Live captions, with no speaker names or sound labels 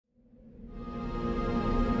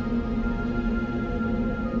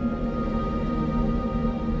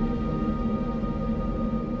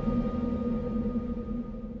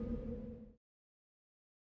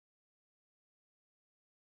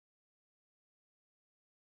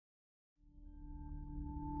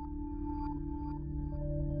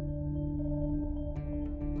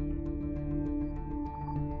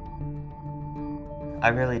I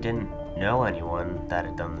really didn't know anyone that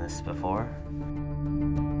had done this before.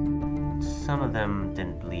 Some of them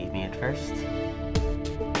didn't believe me at first.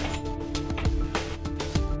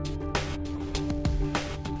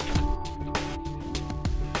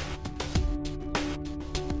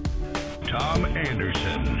 Tom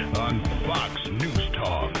Anderson on Fox News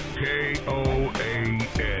Talk, KOAN.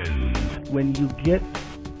 When you get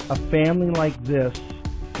a family like this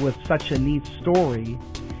with such a neat story,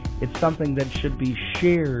 it's something that should be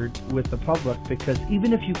shared with the public, because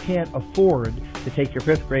even if you can't afford to take your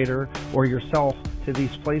fifth grader or yourself to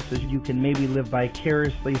these places, you can maybe live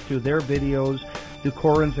vicariously through their videos, through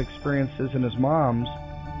Corin's experiences and his mom's.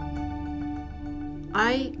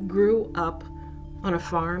 I grew up on a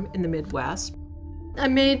farm in the Midwest. I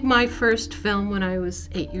made my first film when I was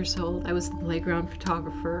 8 years old. I was the playground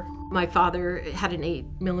photographer. My father had an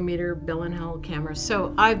 8mm Bill and Howell camera,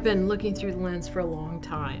 so I've been looking through the lens for a long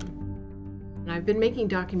time. And I've been making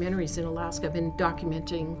documentaries in Alaska. I've been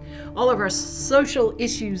documenting all of our social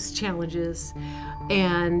issues, challenges,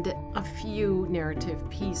 and a few narrative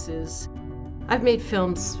pieces. I've made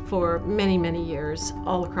films for many, many years,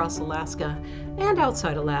 all across Alaska and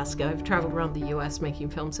outside Alaska. I've traveled around the US making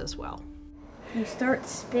films as well. You start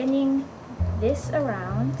spinning this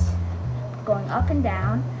around, going up and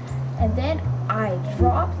down, and then I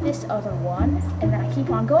drop this other one, and then I keep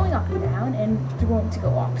on going up and down and going to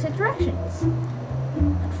go opposite directions.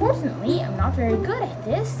 Unfortunately, I'm not very good at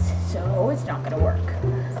this, so it's not going to work.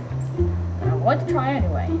 But I want to try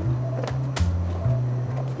anyway.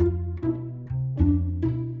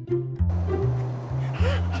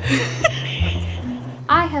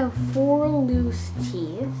 I have 4 loose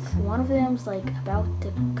teeth. One of them's like about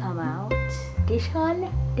to come out. This one,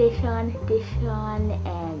 this one, this one,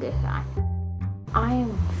 and this one. I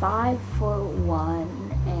am 5'1"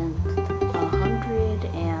 and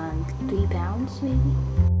 103 pounds, maybe.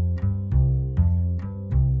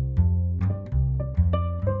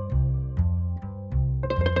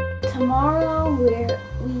 Tomorrow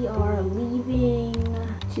we are leaving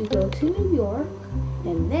to go to New York,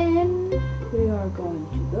 and then we are going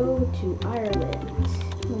to go to Ireland.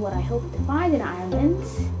 What I hope to find in Ireland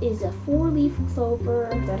is a 4-leaf clover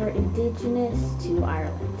that are indigenous to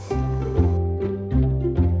Ireland.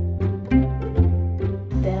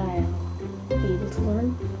 Then I'll be able to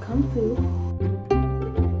learn Kung Fu,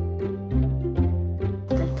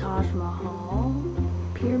 the Taj Mahal,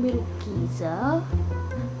 Pyramid of Giza,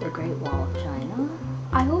 the Great Wall of China.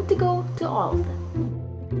 I hope to go to all of them.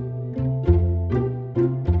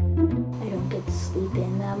 Sleep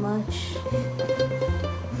in that much.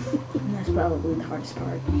 And that's probably the hardest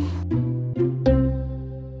part.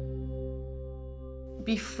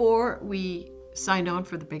 Before we signed on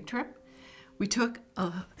for the big trip, we took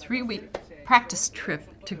a 3-week practice trip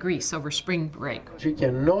to Greece over spring break. She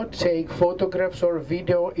cannot take photographs or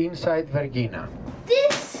video inside Vergina.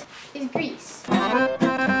 This is Greece.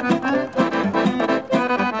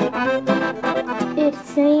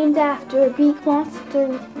 It's named after a Greek monster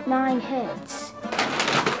with 9 heads.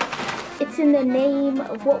 It's in the name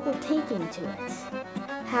of what we're taking to it.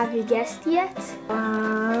 Have you guessed yet?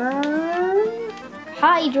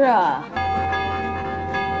 Hydra!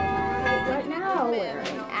 Right now we're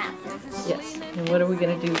in Athens. Yes, and what are we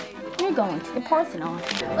going to do? We're going to the Parthenon.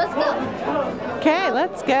 Let's go! Okay,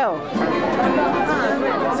 let's go.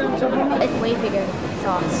 It's way bigger than I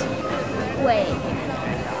thought. Way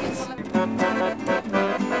bigger than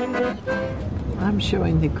I thought. I'm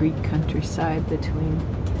showing the Greek countryside between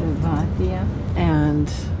Vadia and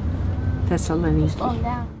Thessaloniki. Slowing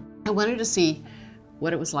down. I wanted to see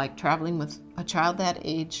what it was like traveling with a child that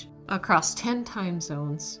age across 10 time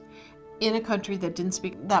zones in a country that didn't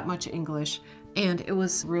speak that much English, and it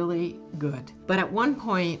was really good. But at one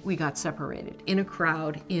point we got separated in a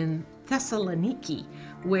crowd in Thessaloniki,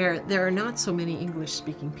 where there are not so many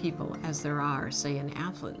English-speaking people as there are, say, in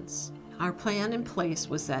Athens. Our plan in place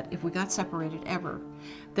was that if we got separated ever,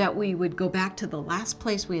 that we would go back to the last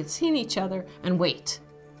place we had seen each other and wait.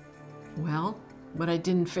 Well, what I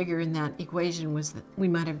didn't figure in that equation was that we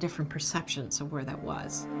might have different perceptions of where that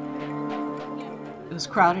was. It was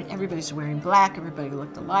crowded, everybody's wearing black, everybody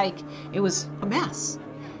looked alike. It was a mess.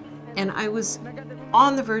 And I was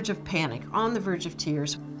on the verge of panic, on the verge of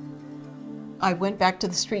tears. I went back to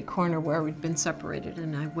the street corner where we'd been separated,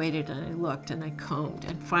 and I waited and I looked and I combed,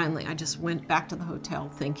 and finally I just went back to the hotel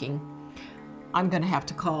thinking, I'm going to have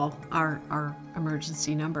to call our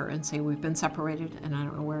emergency number and say we've been separated and I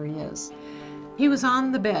don't know where he is. He was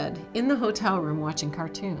on the bed in the hotel room watching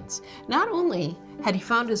cartoons. Not only had he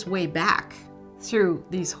found his way back through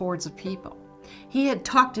these hordes of people, He had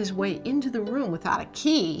talked his way into the room without a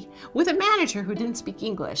key with a manager who didn't speak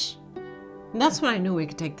English. And that's when I knew we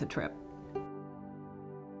could take the trip.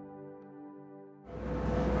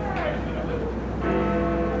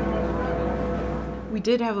 We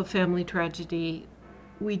did have a family tragedy.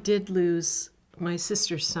 We did lose my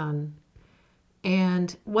sister's son.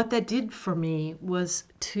 And what that did for me was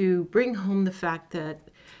to bring home the fact that,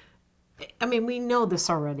 I mean, we know this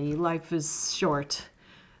already, life is short.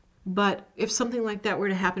 But if something like that were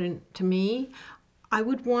to happen to me, I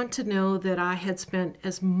would want to know that I had spent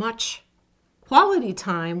as much quality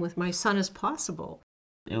time with my son as possible.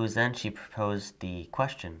 It was then she proposed the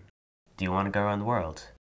question, do you want to go around the world?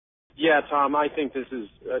 Yeah, Tom, I think this is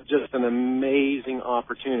just an amazing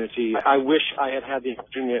opportunity. I wish I had had the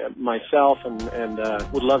opportunity myself and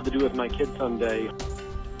would love to do it with my kids someday.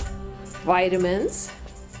 Vitamins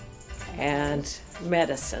and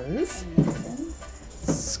medicines,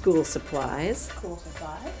 school supplies,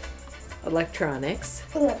 electronics,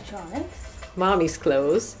 mommy's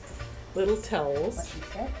clothes, little towels, What she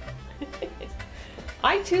said.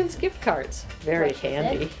 iTunes gift cards, very What she said.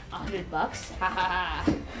 handy. $100. Ha ha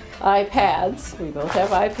ha. iPads, we both have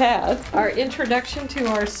iPads. Our introduction to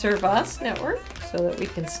our Serve Us network so that we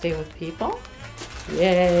can stay with people.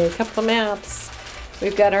 Yay, a couple of maps.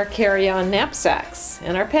 We've got our carry-on knapsacks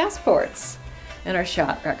and our passports and our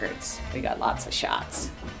shot records. We got lots of shots.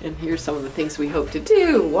 And here's some of the things we hope to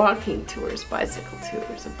do. Walking tours, bicycle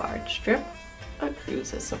tours, a barge trip, a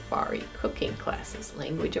cruise, a safari, cooking classes,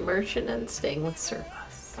 language immersion, and staying with Serve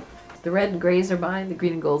Us. The red and grays are mine, the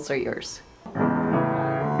green and golds are yours.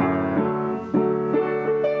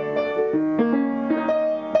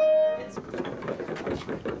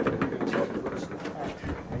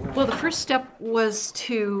 Well, the first step was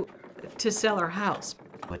to sell our house.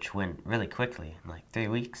 Which went really quickly, in like 3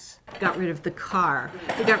 weeks. Got rid of the car.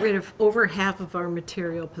 We got rid of over half of our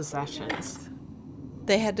material possessions.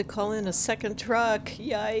 They had to call in a second truck.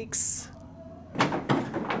 Yikes.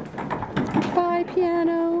 Bye,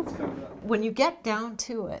 piano. When you get down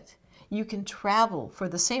to it, you can travel for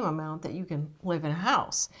the same amount that you can live in a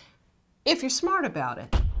house, if you're smart about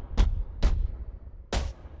it.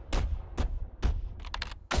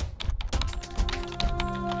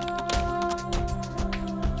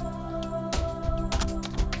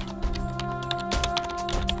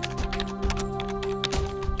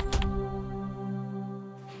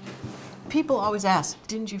 People always ask,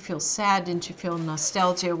 didn't you feel sad? Didn't you feel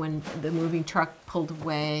nostalgia when the moving truck pulled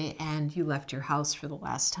away and you left your house for the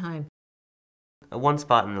last time? One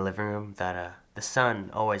spot in the living room that the sun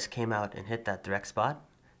always came out and hit that direct spot,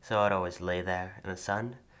 so I'd always lay there in the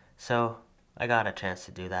sun. So I got a chance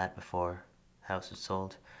to do that before the house was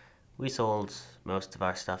sold. We sold most of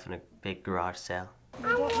our stuff in a big garage sale.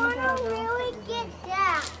 I want to really get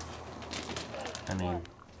that. I mean,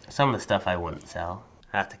 some of the stuff I wouldn't sell.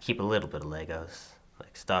 I have to keep a little bit of Legos,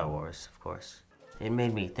 like Star Wars, of course. It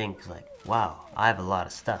made me think, like, wow, I have a lot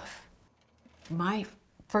of stuff. My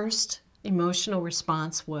first emotional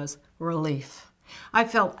response was relief. I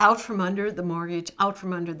felt out from under the mortgage, out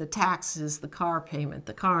from under the taxes, the car payment,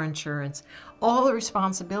 the car insurance, all the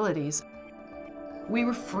responsibilities. We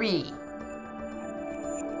were free.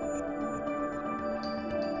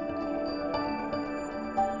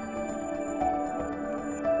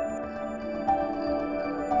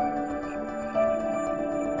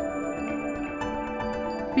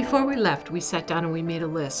 Before we left, we sat down and we made a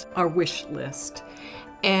list, our wish list.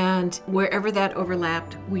 And wherever that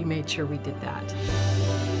overlapped, we made sure we did that.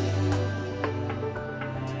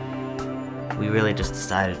 We really just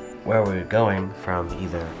decided where we were going from,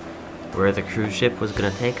 either where the cruise ship was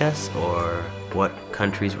going to take us or what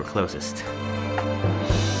countries were closest.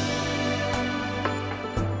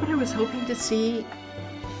 What I was hoping to see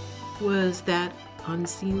was that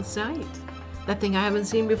unseen sight, that thing I haven't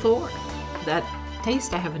seen before, that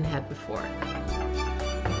taste I haven't had before.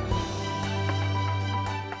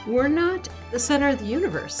 We're not the center of the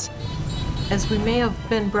universe, as we may have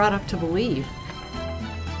been brought up to believe.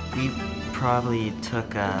 We probably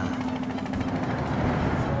took,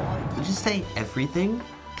 would you say everything?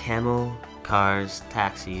 Camel, cars,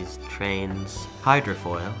 taxis, trains,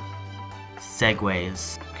 hydrofoil,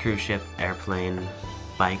 segways, cruise ship, airplane,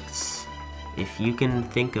 bikes. If you can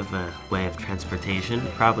think of a way of transportation,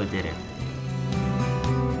 probably did it.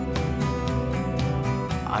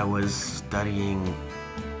 I was studying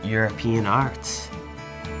European arts.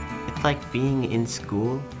 It's like being in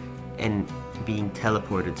school and being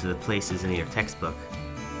teleported to the places in your textbook.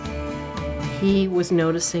 He was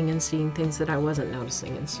noticing and seeing things that I wasn't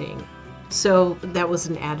noticing and seeing. So that was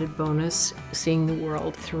an added bonus, seeing the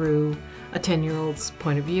world through a 10-year-old's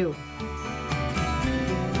point of view.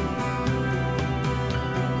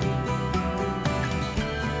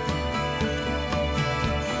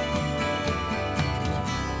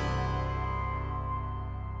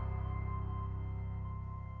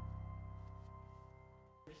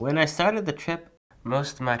 When I started the trip,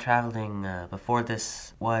 most of my traveling before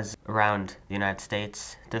this was around the United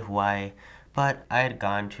States to Hawaii, but I had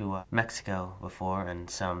gone to Mexico before and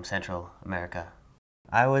some Central America.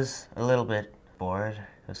 I was a little bit bored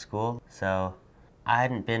of school, so I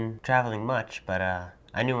hadn't been traveling much, but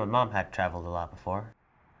I knew my mom had traveled a lot before.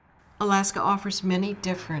 Alaska offers many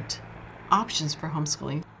different options for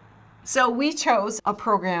homeschooling. So we chose a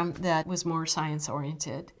program that was more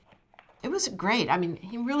science-oriented. It was great. I mean,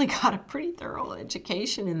 he really got a pretty thorough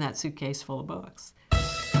education in that suitcase full of books.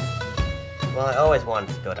 Well, I always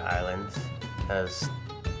wanted to go to Ireland because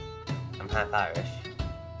I'm half Irish.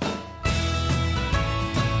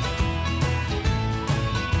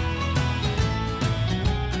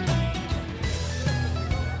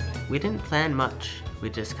 We didn't plan much.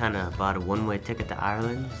 We just kind of bought a one-way ticket to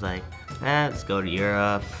Ireland. It's like, let's go to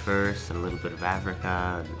Europe first, and a little bit of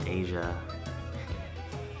Africa and Asia.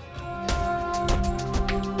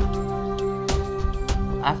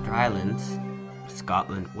 After Ireland,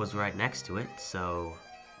 Scotland was right next to it, so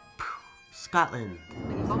Scotland.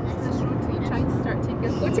 Trying to start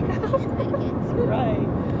taking photographs. Right.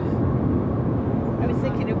 I was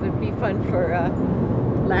thinking it would be fun for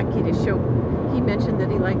Lackey to show. He mentioned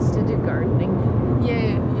that he likes to do gardening.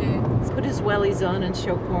 Yeah. Put his wellies on and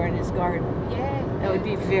show Cora in his garden. Yeah. That would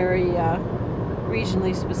be very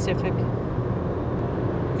regionally specific.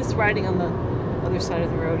 This riding on the other side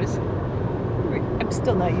of the road is. I'm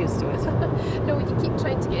still not used to it. No, you keep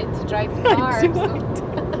trying to get in to drive the car. I'm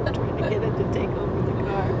trying to get in to take over the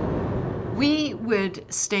car. We would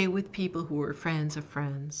stay with people who were friends of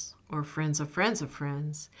friends or friends of friends of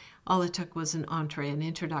friends. All it took was an entree, an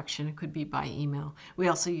introduction. It could be by email. We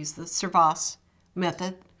also use the Servas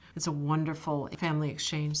method. It's a wonderful family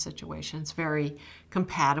exchange situation. It's very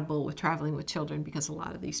compatible with traveling with children because a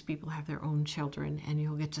lot of these people have their own children, and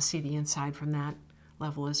you'll get to see the inside from that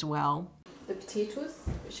level as well. The potatoes,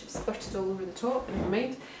 which have spurted all over the top, never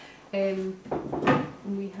mind.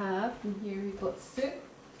 We have, and here we've got soup.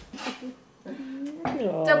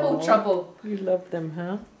 Double trouble. You love them,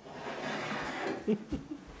 huh?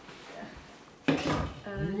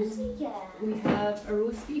 And we have a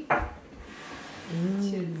roast beef,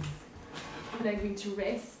 which is now going to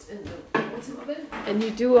rest in the bottom oven. And you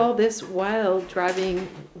do all this while driving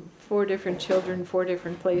 4 different children, 4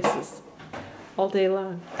 different places, all day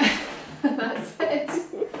long. That's it.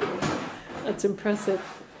 That's impressive.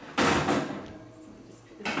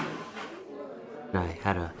 I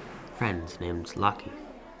had a friend named Lockie.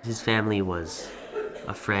 His family was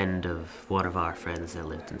a friend of one of our friends that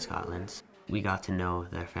lived in Scotland. We got to know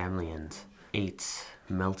their family and ate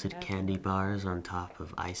melted candy bars on top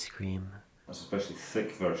of ice cream. That's a especially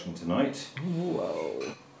thick version tonight.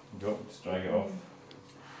 Whoa. Go, just drag it off.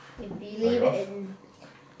 If you leave it in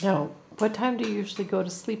Now, what time do you usually go to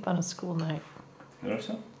sleep on a school night?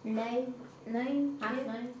 Larissa? 9,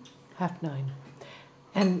 half 9. 9:30.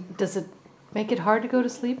 And does it make it hard to go to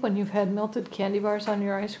sleep when you've had melted candy bars on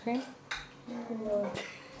your ice cream? No.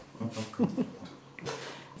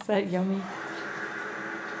 Is that yummy?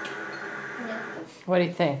 Yeah. What do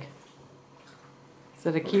you think? Is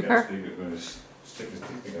it a keeper? Okay, you're going to stick his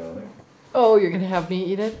teeth together, I think. Oh, you're going to have me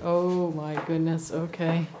eat it? Oh my goodness,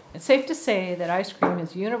 okay. It's safe to say that ice cream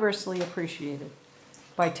is universally appreciated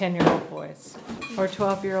by 10-year-old boys or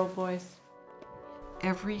 12-year-old boys.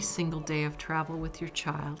 Every single day of travel with your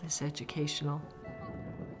child is educational.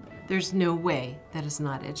 There's no way that is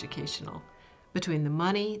not educational. Between the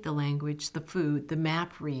money, the language, the food, the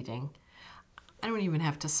map reading, I don't even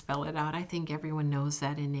have to spell it out. I think everyone knows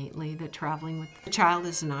that innately, that traveling with a child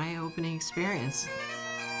is an eye-opening experience.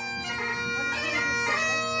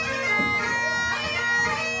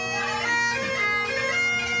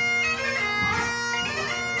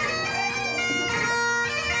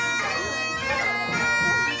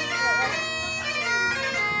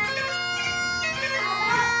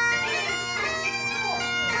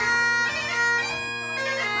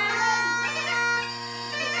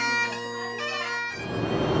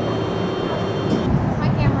 Hi,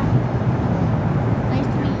 camera. Nice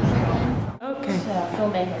to meet you again. Okay. She's a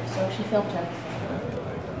filmmaker, so she filmed him.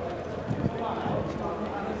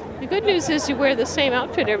 The good news is you wear the same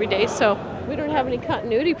outfit every day, so we don't have any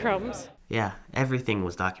continuity problems. Yeah, everything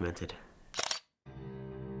was documented.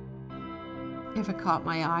 If it caught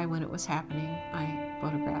my eye when it was happening, I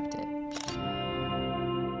photographed it.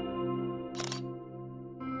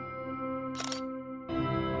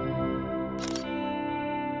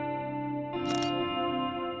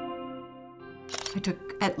 I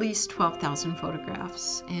took at least 12,000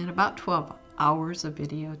 photographs and about 12 hours of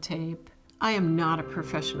videotape. I am not a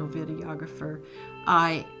professional videographer.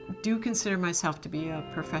 I do consider myself to be a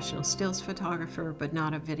professional stills photographer, but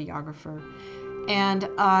not a videographer. And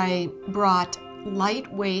I brought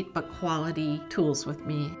lightweight but quality tools with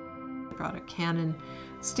me. I brought a Canon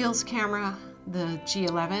stills camera, the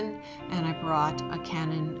G11, and I brought a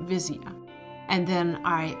Canon Vizia. And then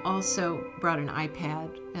I also brought an iPad,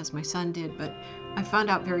 as my son did, but I found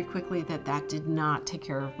out very quickly that that did not take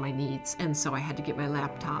care of my needs, and so I had to get my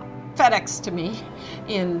laptop FedExed to me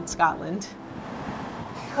in Scotland.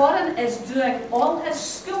 Corin is doing all his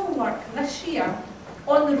schoolwork this year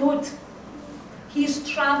on the road. He's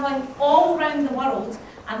travelling all around the world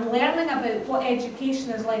and learning about what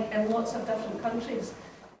education is like in lots of different countries.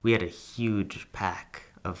 We had a huge pack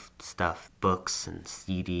of stuff, books and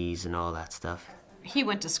CDs and all that stuff. He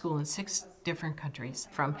went to school in 6 different countries,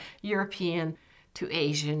 from European to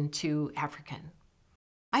Asian to African.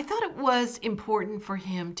 I thought it was important for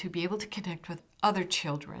him to be able to connect with other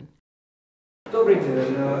children. Добрый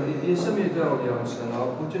день. Jestem italiański.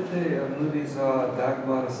 Будете mówić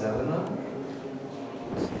Dagmar Zelena?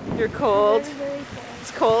 You're cold.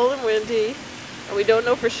 It's cold and windy, and we don't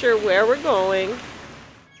know for sure where we're going.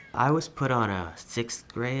 I was put on a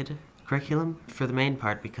 6th grade curriculum for the main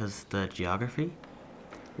part because the geography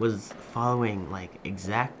was following like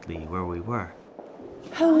exactly where we were.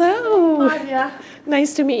 Hello. Maria.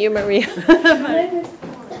 Nice to meet you, Maria.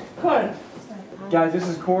 Corin. Guys, this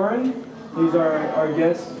is Corin. He's our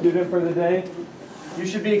guest student for the day. You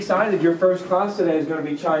should be excited. Your first class today is going to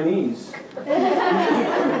be Chinese.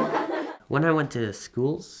 When I went to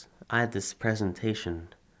schools, I had this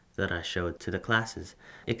presentation that I showed to the classes.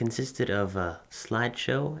 It consisted of a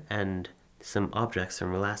slideshow and some objects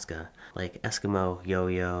from Alaska, like Eskimo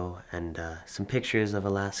yo-yo and some pictures of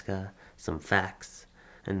Alaska, some facts.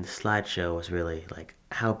 And the slideshow was really like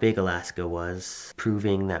how big Alaska was,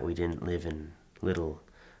 proving that we didn't live in little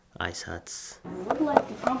ice huts. I would like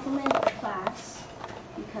to compliment the class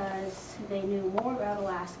because they knew more about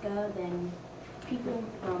Alaska than people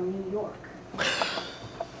from New York.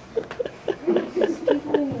 Because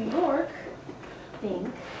people in New York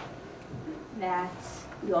think that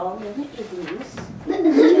we all live in igloos,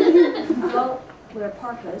 we all wear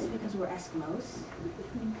parkas because we're Eskimos,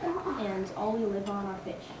 and all we live on are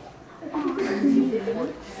fish.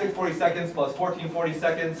 640 seconds plus 1440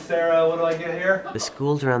 seconds. Sarah, what do I get here? The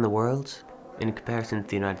schools around the world, in comparison to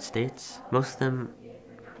the United States, most of them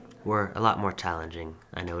were a lot more challenging,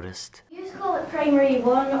 I noticed. Do you just call it primary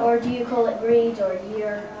 1, or do you call it grade or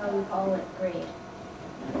year? How do we call it grade?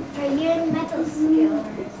 Are you in middle school or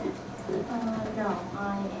is it? No,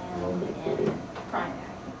 I am in primary.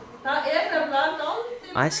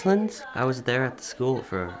 Iceland, I was there at the school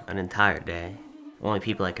for an entire day. Only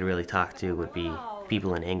people I could really talk to would be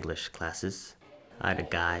people in English classes. I had a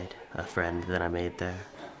guide, a friend that I made there.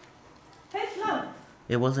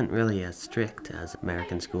 It wasn't really as strict as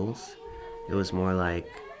American schools. It was more like,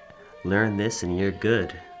 learn this and you're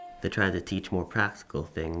good. They tried to teach more practical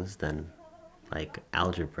things than like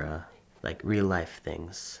algebra, like real life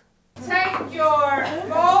things. Take your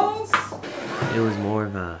balls. It was more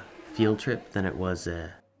of a field trip than it was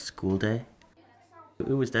a school day.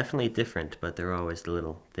 It was definitely different, but there are always the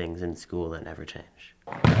little things in school that never change.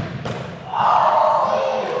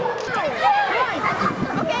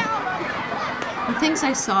 The things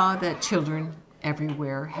I saw that children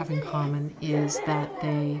everywhere have in common is that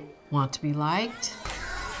they want to be liked,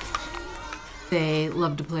 they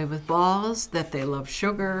love to play with balls, that they love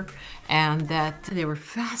sugar, and that they were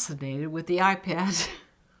fascinated with the iPad.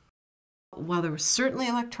 While there was certainly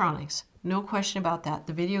electronics, no question about that,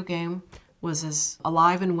 the video game was as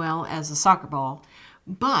alive and well as a soccer ball,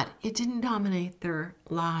 but it didn't dominate their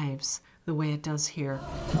lives the way it does here.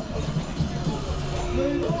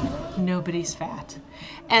 Nobody's fat.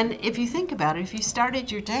 And if you think about it, if you started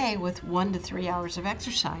your day with 1 to 3 hours of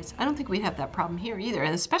exercise, I don't think we'd have that problem here either,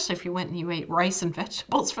 and especially if you went and you ate rice and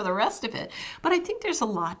vegetables for the rest of it. But I think there's a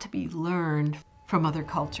lot to be learned from other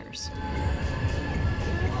cultures.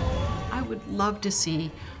 I would love to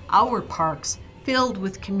see our parks filled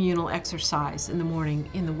with communal exercise in the morning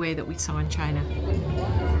in the way that we saw in China.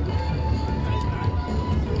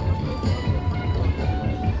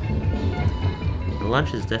 The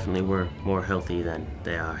lunches definitely were more healthy than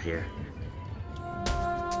they are here.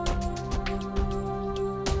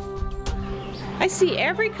 I see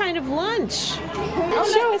every kind of lunch.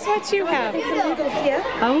 Show us what you have.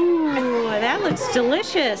 Oh, that looks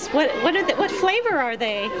delicious. What flavor are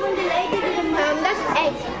they? That's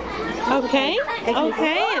eggs. Okay.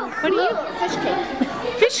 Okay. And what do you? Fish cake.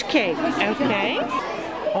 Fish cake. Okay.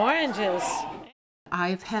 Oranges.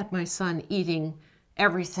 I've had my son eating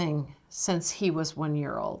everything since he was 1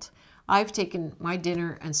 year old. I've taken my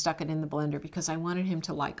dinner and stuck it in the blender because I wanted him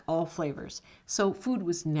to like all flavors. So food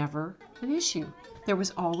was never an issue. There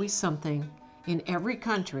was always something in every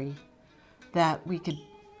country that we could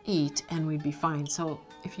eat and we'd be fine. So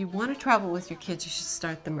if you want to travel with your kids, you should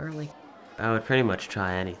start them early. I would pretty much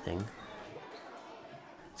try anything.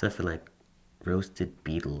 Except for like roasted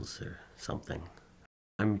beetles or something.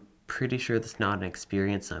 I'm pretty sure that's not an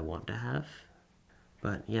experience I want to have.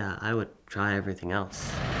 But yeah, I would try everything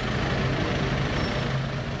else.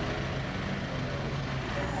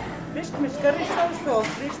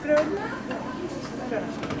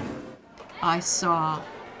 I saw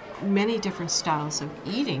many different styles of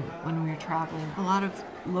eating when we were traveling. A lot of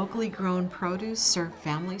locally grown produce served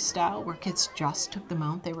family style, where kids just took the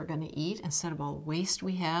amount they were going to eat instead of all the waste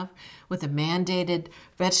we have with a mandated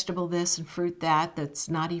vegetable this and fruit that that's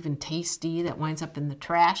not even tasty, that winds up in the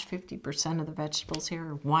trash. 50% of the vegetables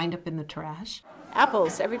here wind up in the trash.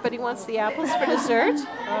 Apples. Everybody wants the apples for dessert? Is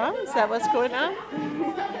that what's going on?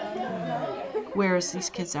 Whereas these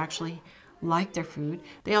kids actually liked their food.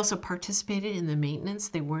 They also participated in the maintenance.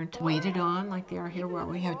 They weren't waited on like they are here, where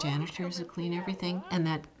we have janitors who clean everything, and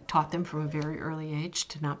that taught them from a very early age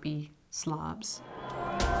to not be slobs.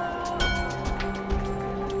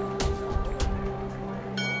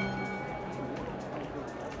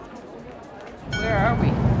 Where are we?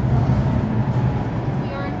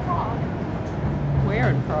 We are in Prague. Where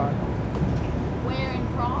in Prague? Where in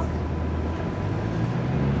Prague?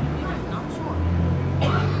 Not sure.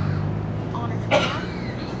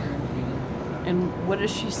 And what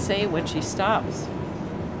does she say when she stops?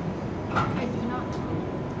 I do not.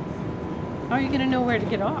 How are you going to know where to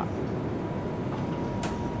get off?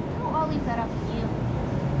 Oh, I'll leave that up to you.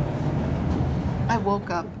 I woke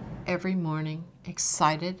up every morning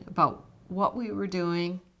excited about what we were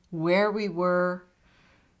doing, where we were,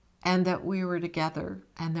 and that we were together,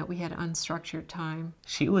 and that we had unstructured time.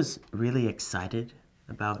 She was really excited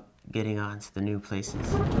about getting on to the new places.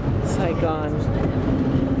 Saigon.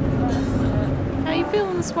 How you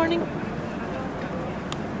feeling this morning?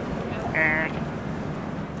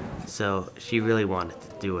 So she really wanted to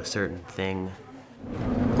do a certain thing.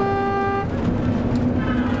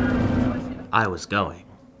 I was going.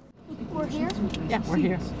 We're here? Yeah, we're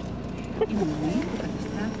here.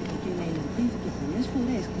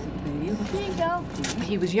 Here you go.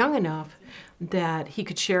 He was young enough that he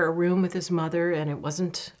could share a room with his mother and it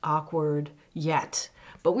wasn't awkward yet.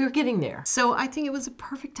 But we were getting there. So I think it was a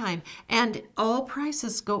perfect time. And all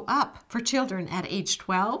prices go up for children at age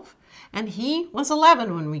 12. And he was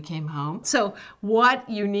 11 when we came home. So what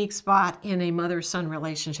unique spot in a mother-son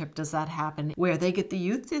relationship does that happen, where they get the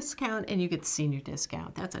youth discount and you get the senior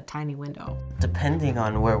discount? That's a tiny window. Depending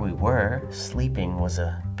on where we were, sleeping was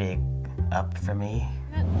a big up for me.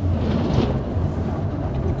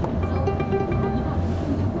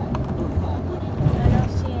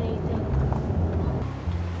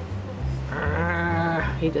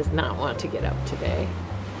 He does not want to get up today.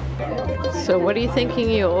 So what are you thinking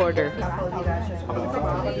you'll order?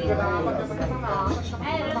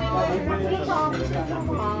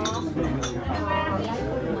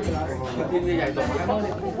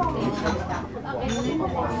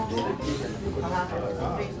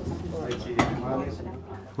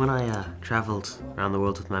 When I traveled around the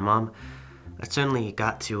world with my mom, I certainly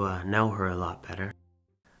got to know her a lot better.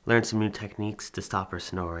 Learned some new techniques to stop her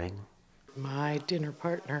snoring. My dinner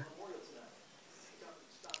partner.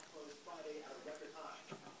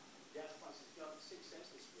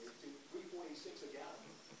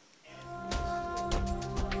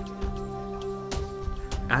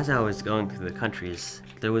 As I was going through the countries,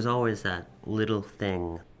 there was always that little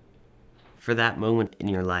thing. For that moment in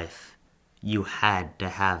your life, you had to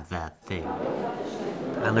have that thing.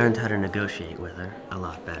 I learned how to negotiate with her a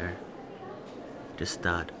lot better. Just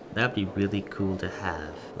thought, that'd be really cool to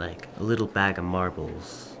have, like a little bag of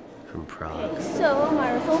marbles from Prague. So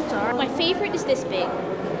my results are, my favorite is this big.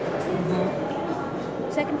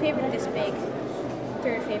 Second favorite this big.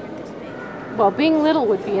 Third favorite this big. Well, being little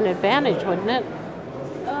would be an advantage, wouldn't it?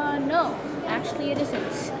 No, actually it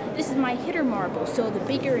isn't. This is my hitter marble, so the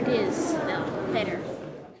bigger it is, the better.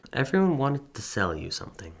 Everyone wanted to sell you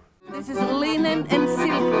something. This is linen and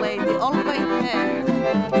silk lady, all by hand.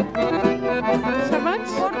 So much?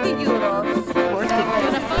 40 euros. 40.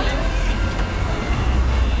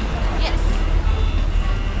 Yes.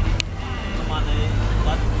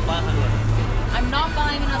 I'm not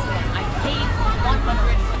buying another one. I paid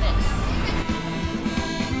 100 for this.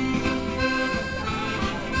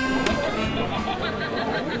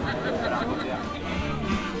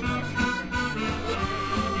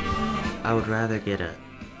 I I would rather get a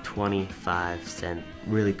 25-cent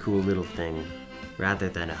really cool little thing rather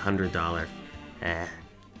than a $100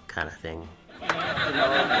 kind of thing. Oh,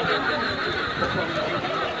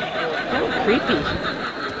 creepy.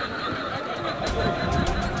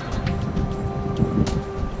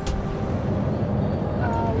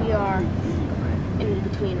 We are in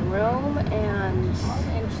between Rome and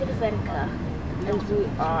Cervenka, and we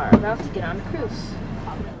are about to get on a cruise.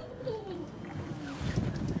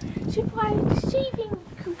 Should buy saving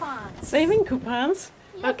coupons. Saving coupons?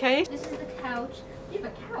 Yeah. Okay. This is the couch. We have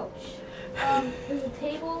a couch. There's a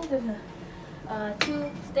table. There's a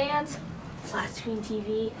 2 stands. Flat screen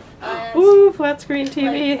TV. Ooh, flat screen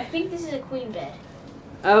TV. I think this is a queen bed.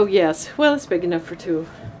 Oh yes. Well, it's big enough for 2.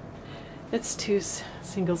 It's 2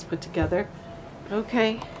 singles put together.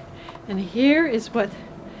 Okay. And here is what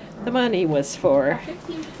the money was for.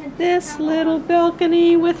 This little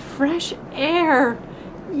balcony with fresh air.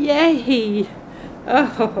 Yay!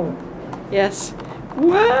 Oh, yes.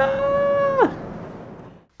 Wow!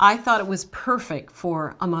 I thought it was perfect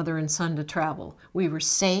for a mother and son to travel. We were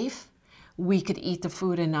safe. We could eat the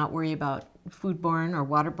food and not worry about foodborne or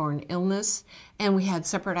waterborne illness. And we had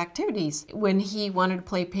separate activities. When he wanted to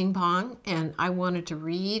play ping pong and I wanted to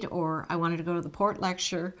read or I wanted to go to the port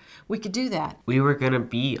lecture, we could do that. We were gonna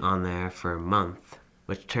be on there for a month,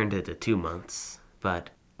 which turned into 2 months.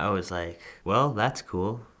 But I was like, well, that's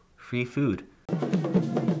cool. Free food.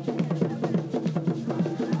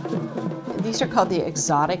 These are called the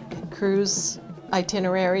exotic cruise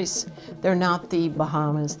itineraries. They're not the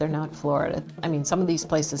Bahamas, they're not Florida. I mean, some of these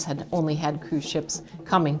places had only had cruise ships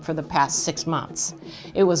coming for the past 6 months.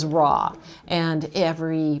 It was raw, and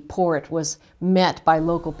every port was met by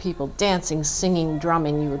local people dancing, singing,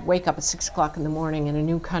 drumming. You would wake up at 6 o'clock in the morning in a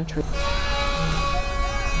new country.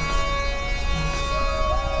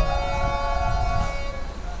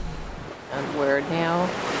 And we're now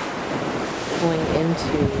going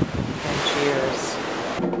into Algiers.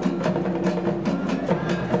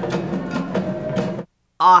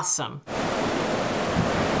 Awesome.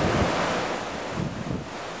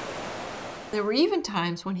 There were even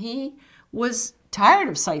times when he was tired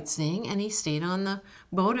of sightseeing and he stayed on the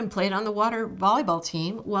boat and played on the water volleyball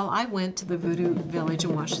team while I went to the Voodoo Village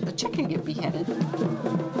and watched the chicken get beheaded.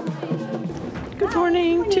 Good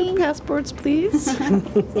morning. 2 passports, please.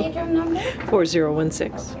 State your number.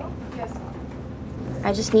 4016.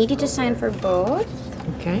 I just need you to sign for both.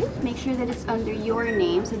 Okay. Make sure that it's under your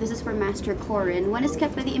name. So this is for Master Corin. One is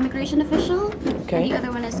kept by the immigration official, okay, and the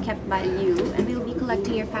other one is kept by you. And we'll be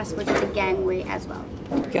collecting your passports at the gangway as well.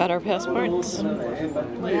 Got our passports? Yep.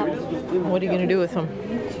 What are you going to do with them?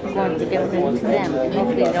 We're going to give them to them.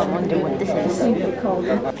 Hopefully they don't wonder what this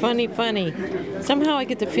is. Funny, funny. Somehow I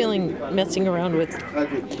get the feeling messing around with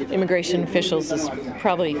immigration officials is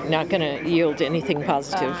probably not going to yield anything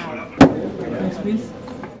positive.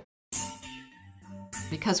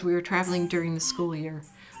 Because we were traveling during the school year,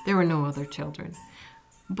 there were no other children.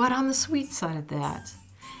 But on the sweet side of that,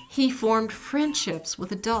 he formed friendships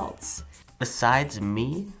with adults. Besides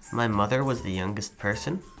me, my mother was the youngest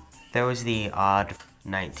person. There was the odd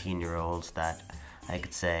 19-year-olds that I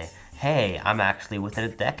could say, hey, I'm actually within a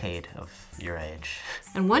decade of your age.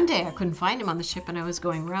 And one day I couldn't find him on the ship and I was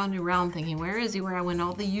going round and round thinking, where is he? Where I went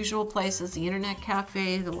all the usual places, the internet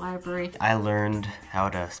cafe, the library. I learned how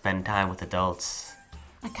to spend time with adults.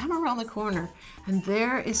 I come around the corner and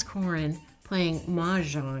there is Corin playing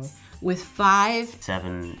mahjong with 5,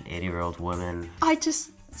 7, 8-year-old women. I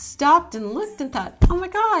just stopped and looked and thought, oh my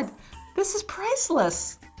God, this is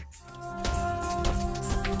priceless.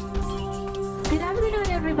 Good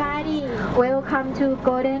afternoon, everybody. Welcome to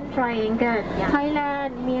Golden Triangle.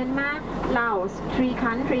 Thailand, Myanmar, Laos, 3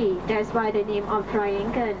 countries. That's why the name of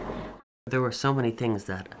Triangle. There were so many things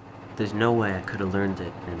that there's no way I could have learned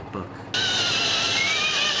it in a book.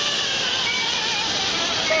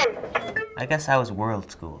 I guess I was world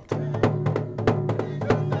schooled.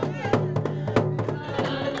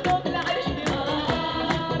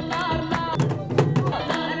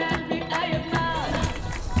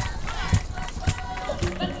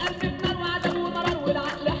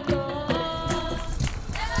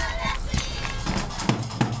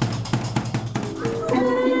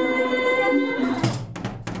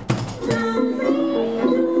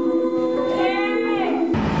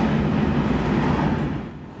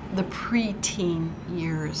 Pre-teen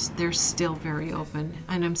years, they're still very open,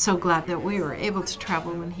 and I'm so glad that we were able to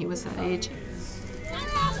travel when he was that age.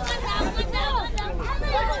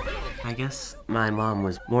 I guess my mom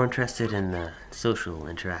was more interested in the social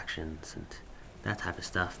interactions and that type of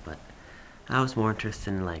stuff, but I was more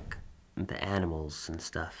interested in like the animals and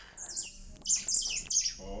stuff.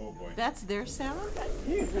 Oh boy. That's their sound?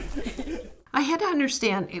 I had to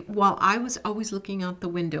understand, while I was always looking out the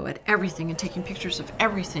window at everything and taking pictures of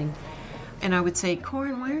everything, and I would say,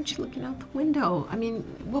 Corin, why aren't you looking out the window? I mean,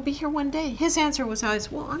 we'll be here one day. His answer was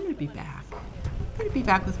always, well, I'm going to be back. I'm going to be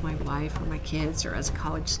back with my wife or my kids or as a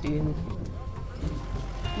college student.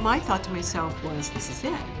 My thought to myself was, this is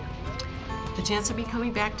it. The chance of me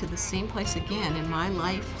coming back to the same place again in my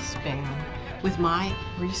lifespan with my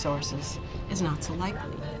resources is not so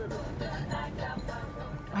likely.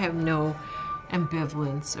 I have no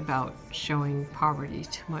ambivalence about showing poverty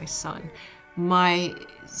to my son. My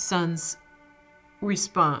son's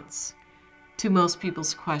response to most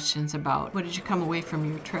people's questions about what did you come away from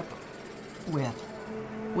your trip with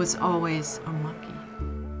was always, I'm lucky.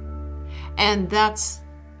 And that's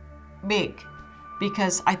big,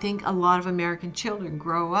 because I think a lot of American children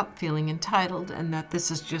grow up feeling entitled and that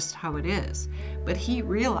this is just how it is. But he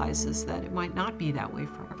realizes that it might not be that way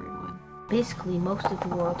for everyone. Basically, most of the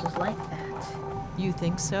world is like that. You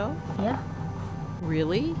think so? Yeah.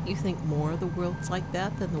 Really? You think more of the world's like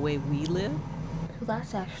that than the way we live? So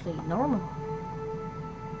that's actually normal.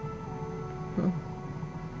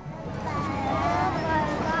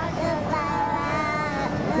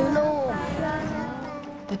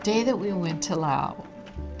 The day that we went to Laos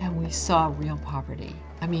and we saw real poverty,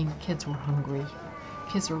 I mean, kids were hungry.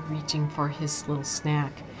 Kids were reaching for his little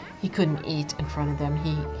snack. He couldn't eat in front of them.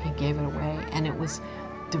 He gave it away, and it was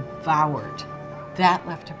devoured. That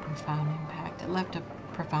left a profound impact. It left a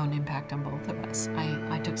profound impact on both of us.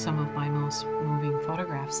 I took some of my most moving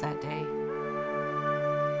photographs that day.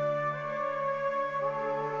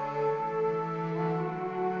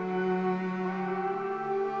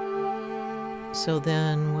 So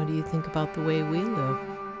then, what do you think about the way we live?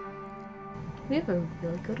 We have a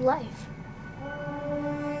really good life.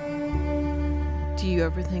 Do you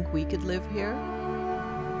ever think we could live here?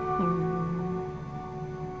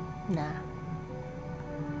 Nah.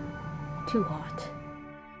 Too hot.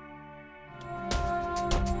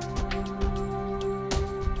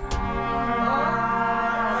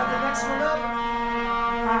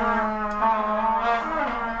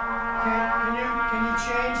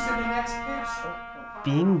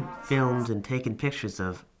 Being filmed and taken pictures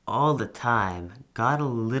of all the time got a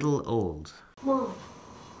little old. Mom,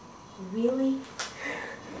 really?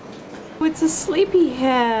 It's a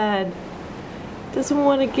sleepyhead. Doesn't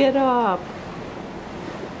want to get up.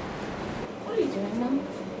 What are you doing, Mom?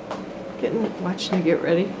 Watching you get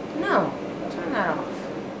ready. No, turn that off.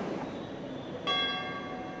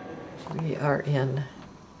 We are in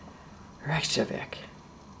Reykjavik.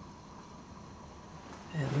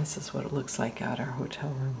 And this is what it looks like out our hotel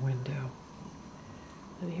room window.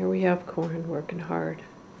 And here we have Corin working hard.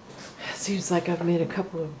 It seems like I've made a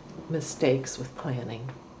couple of mistakes with planning.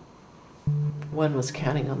 One was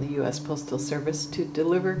counting on the U.S. Postal Service to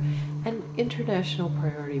deliver an international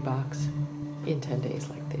priority box in 10 days,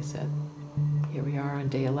 like they said. Here we are on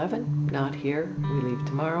day 11, not here. We leave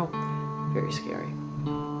tomorrow. Very scary.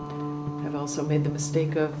 I've also made the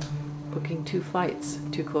mistake of booking 2 flights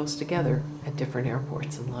too close together at different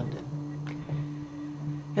airports in London.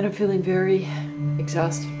 And I'm feeling very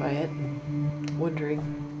exhausted by it, and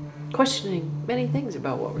wondering, questioning many things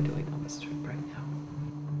about what we're doing on this trip right now.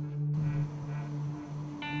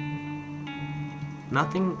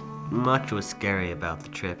 Nothing much was scary about the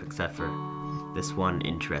trip except for this one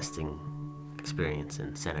interesting experience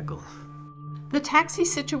in Senegal. The taxi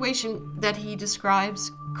situation that he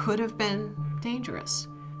describes could have been dangerous.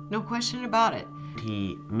 No question about it.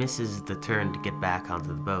 He misses the turn to get back onto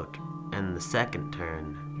the boat, and the second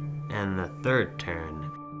turn, and the third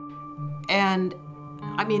turn. And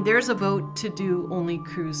I mean, there's a vote to do only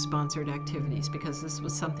cruise-sponsored activities because this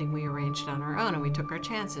was something we arranged on our own and we took our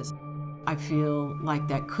chances. I feel like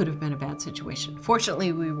that could have been a bad situation.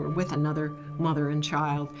 Fortunately, we were with another mother and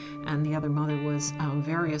child, and the other mother was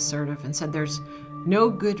very assertive and said there's no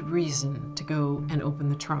good reason to go and open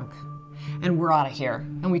the trunk. And we're out of here.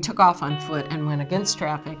 And we took off on foot and went against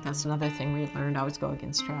traffic. That's another thing we had learned, always go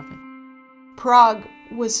against traffic. Prague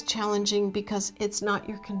was challenging because it's not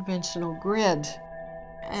your conventional grid.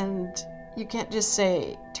 And you can't just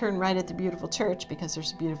say, turn right at the beautiful church, because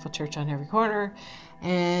there's a beautiful church on every corner.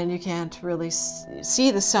 And you can't really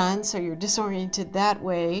see the sun, so you're disoriented that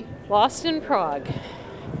way. Lost in Prague.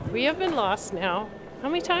 We have been lost now. How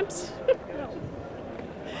many times?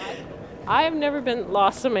 I have never been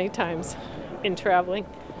lost so many times in traveling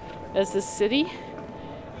as this city,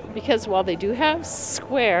 because while they do have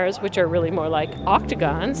squares, which are really more like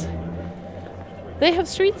octagons, they have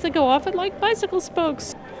streets that go off at like bicycle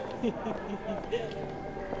spokes.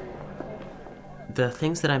 The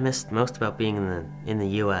things that I missed most about being in the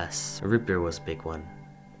US, root beer was a big one.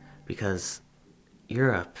 Because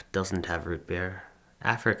Europe doesn't have root beer,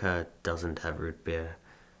 Africa doesn't have root beer,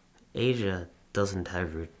 Asia doesn't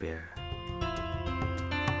have root beer.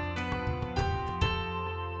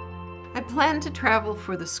 I planned to travel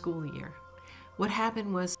for the school year. What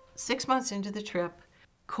happened was 6 months into the trip,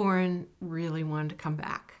 Corin really wanted to come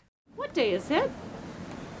back. What day is it?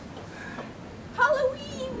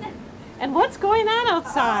 Halloween! And what's going on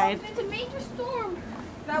outside? It's a major storm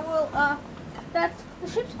that will, the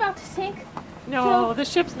ship's about to sink. No, So- the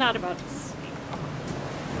ship's not about to sink.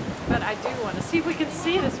 But I do want to see if we can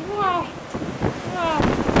see this. Whoa! Whoa!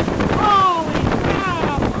 Holy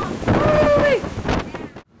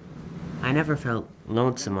cow! I never felt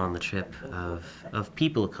lonesome on the trip of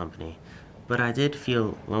people company, but I did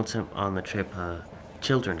feel lonesome on the trip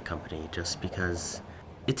children company, just because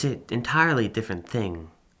it's an entirely different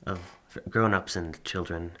thing of grown-ups and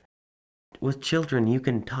children. With children, you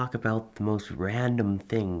can talk about the most random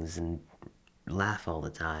things and laugh all the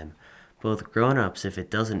time. But with grown-ups, if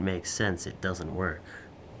it doesn't make sense, it doesn't work.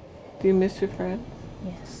 Do you miss your friends?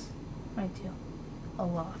 Yes, I do. A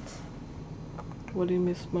lot. What do you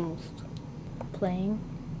miss most? Playing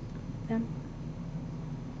them.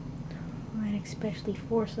 And especially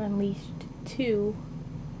Force Unleashed 2.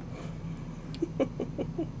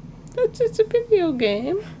 That's just a video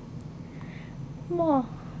game.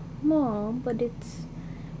 Mom, but it's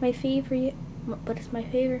my favorite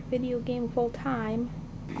video game of all time.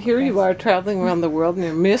 Here you are traveling around the world and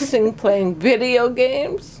you're missing playing video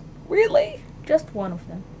games? Really? Just one of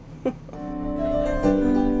them.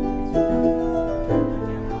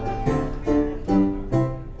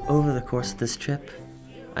 Over the course of this trip,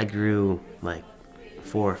 I grew like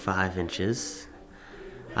 4 or 5 inches.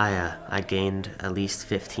 I gained at least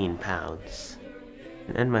 15 pounds.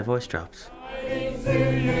 And my voice drops.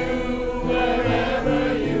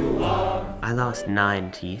 I lost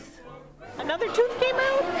 9 teeth. Another tooth came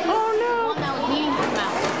out? Oh no! One that was bleeding from the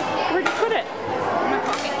mouth. Where'd you put it? In my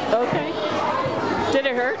pocket. Okay. Did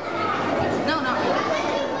it hurt? No, not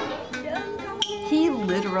really. He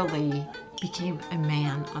literally became a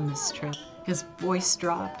man on this trip. His voice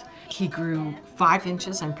dropped. He grew 5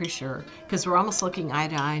 inches, I'm pretty sure, because we're almost looking eye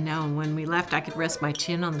to eye now, and when we left, I could rest my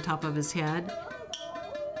chin on the top of his head.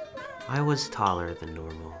 I was taller than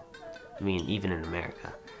normal. I mean, even in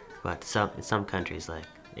America. But in some countries, like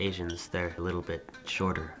Asians, they're a little bit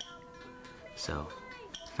shorter. So,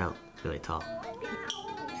 it felt really tall.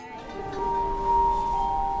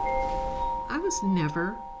 I was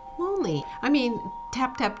never lonely. I mean,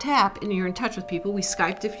 tap, tap, tap, and you're in touch with people. We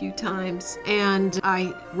Skyped a few times, and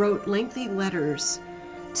I wrote lengthy letters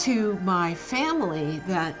to my family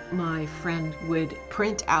that my friend would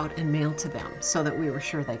print out and mail to them so that we were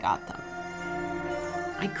sure they got them.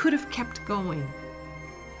 I could have kept going.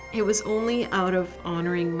 It was only out of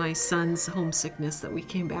honoring my son's homesickness that we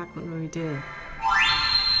came back when we did.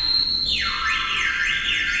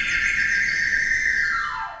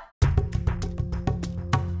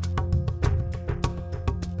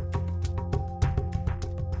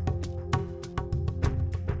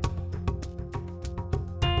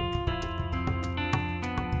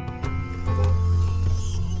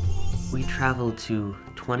 We traveled to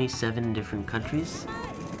 27 different countries,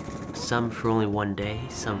 some for only 1 day,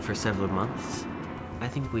 some for several months. I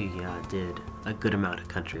think we did a good amount of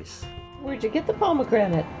countries. Where'd you get the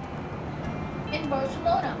pomegranate? In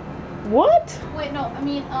Barcelona. What? Wait, no, I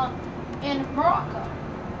mean, in Morocco.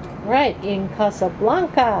 Right, in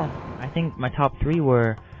Casablanca. I think my top 3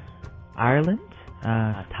 were Ireland,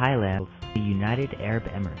 Thailand, the United Arab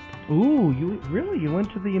Emirates. Ooh, you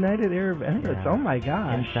went to the United Arab Emirates? Yeah. Oh my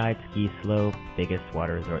gosh. Inside ski slope, biggest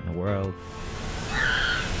water resort in the world.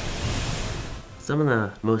 Some of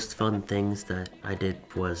the most fun things that I did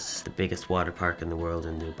was the biggest water park in the world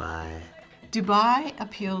in Dubai. Dubai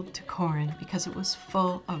appealed to Corin because it was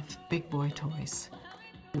full of big boy toys.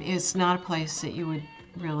 It's not a place that you would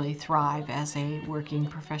really thrive as a working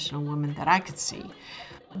professional woman that I could see.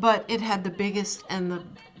 But it had the biggest and the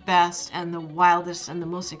best and the wildest and the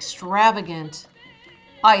most extravagant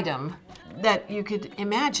item that you could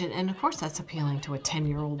imagine. And of course that's appealing to a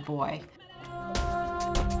 10-year-old boy.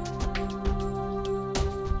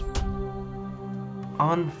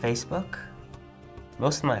 On Facebook,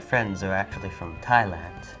 most of my friends are actually from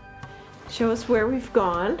Thailand. Show us where we've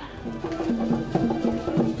gone.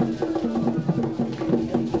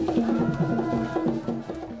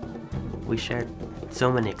 We shared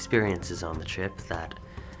so many experiences on the trip that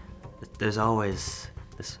there's always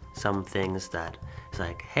some things that it's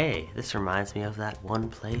like, hey, this reminds me of that one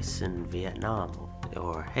place in Vietnam.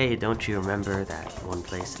 Or, hey, don't you remember that one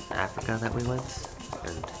place in Africa that we went?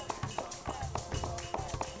 And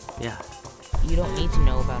yeah. You don't need to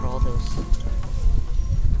know about all the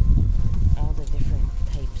different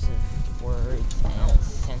types of words and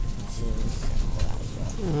sentences and all that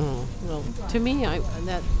stuff. Well, to me,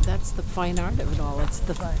 that's the fine art of it all. It's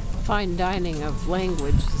the fine dining of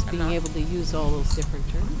language, is being able to use all those different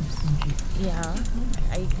terms. Yeah,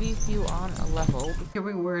 I agree with you on a level. Here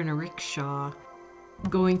we were in a rickshaw,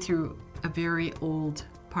 going through a very old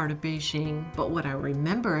part of Beijing, but what I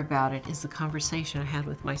remember about it is the conversation I had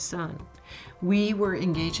with my son. We were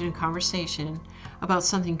engaged in a conversation about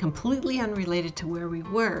something completely unrelated to where we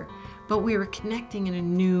were, but we were connecting in a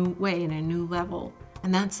new way, in a new level,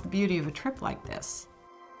 and that's the beauty of a trip like this.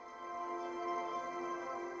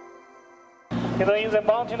 You know, in the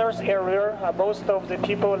mountainous area, most of the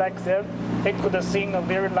people like them, they could sing a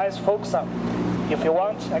very nice folk song. If you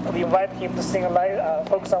want, I could invite him to sing a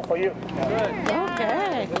folk song for you.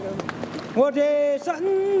 Okay. 我的山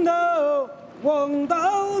头望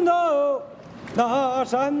到那那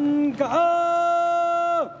山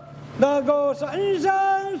高，那个山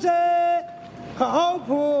上是好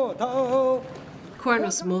葡萄。 Corin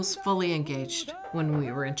was most fully engaged when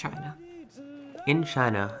we were in China. In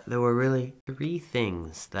China, there were really 3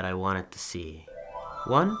 things that I wanted to see.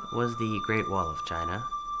 One was the Great Wall of China,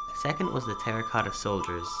 second was the Terracotta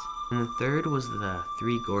Soldiers, and the third was the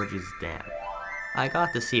Three Gorges Dam. I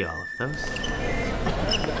got to see all of those.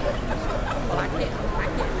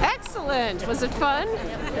 Excellent! Was it fun?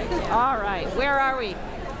 All right, where are we?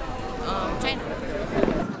 China.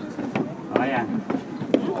 Oh yeah.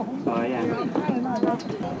 Oh yeah.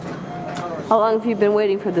 How long have you been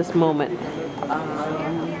waiting for this moment?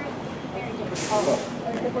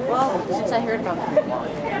 Well, since I heard about it.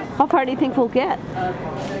 How far do you think we'll get?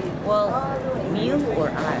 Well, you or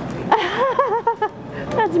I?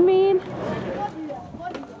 That's mean.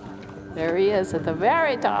 There he is at the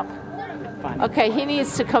very top. Okay, he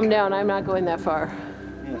needs to come down. I'm not going that far.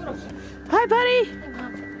 Hi, buddy.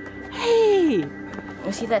 Hey.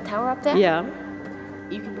 You see that tower up there? Yeah.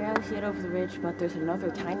 You can barely see it over the ridge, but there's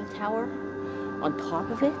another tiny tower on top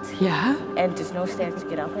of it. Yeah? And there's no stairs to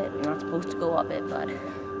get up it. You're not supposed to go up it, but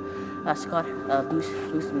Scott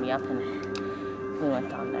boosted me up and we went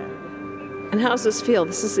down there. And how's this feel?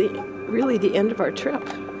 This is really the end of our trip.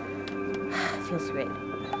 It feels great.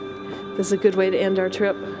 This is a good way to end our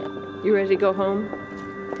trip. You ready to go home?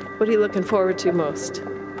 What are you looking forward to most? It's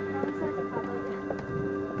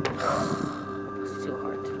too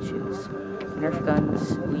hard to choose. Nerf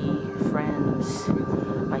guns, Wii, friends,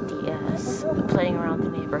 my DS, playing around the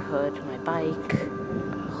neighborhood, my bike,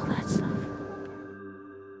 all that stuff.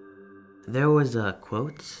 There was a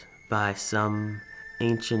quote by some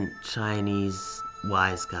ancient Chinese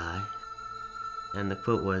wise guy, and the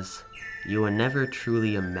quote was, "You are never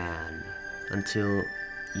truly a man until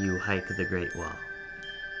you hike the Great Wall."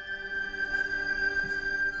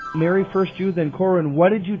 Mary, first you, then Corin. What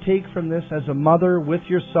did you take from this as a mother with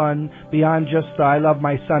your son beyond just I love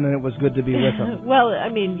my son and it was good to be with him? Well, I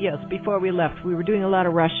mean, yes, before we left, we were doing a lot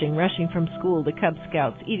of rushing from school to Cub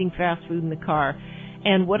Scouts, eating fast food in the car.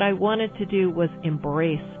 And what I wanted to do was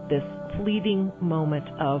embrace this fleeting moment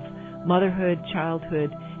of motherhood,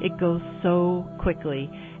 childhood. It goes so quickly.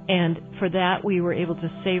 And for that, we were able to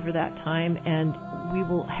savor that time, and we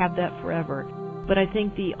will have that forever. But I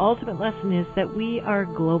think the ultimate lesson is that we are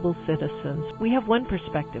global citizens. We have one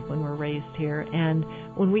perspective when we're raised here, and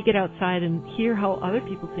when we get outside and hear how other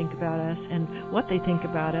people think about us and what they think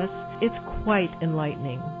about us, it's quite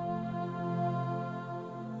enlightening.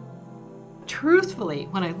 Truthfully,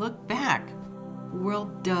 when I look back, the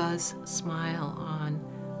world does smile on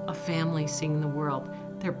a family seeing the world.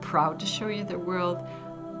 They're proud to show you their world.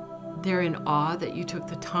 They're in awe that you took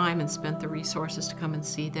the time and spent the resources to come and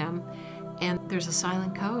see them. And there's a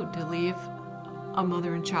silent code to leave a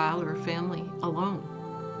mother and child or a family alone.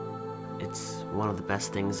 It's one of the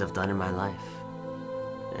best things I've done in my life.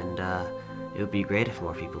 And it would be great if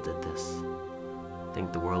more people did this. I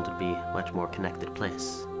think the world would be a much more connected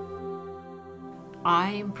place.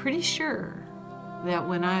 I'm pretty sure that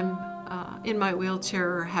when I'm in my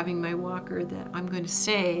wheelchair or having my walker, that I'm going to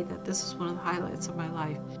say that this is one of the highlights of my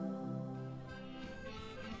life.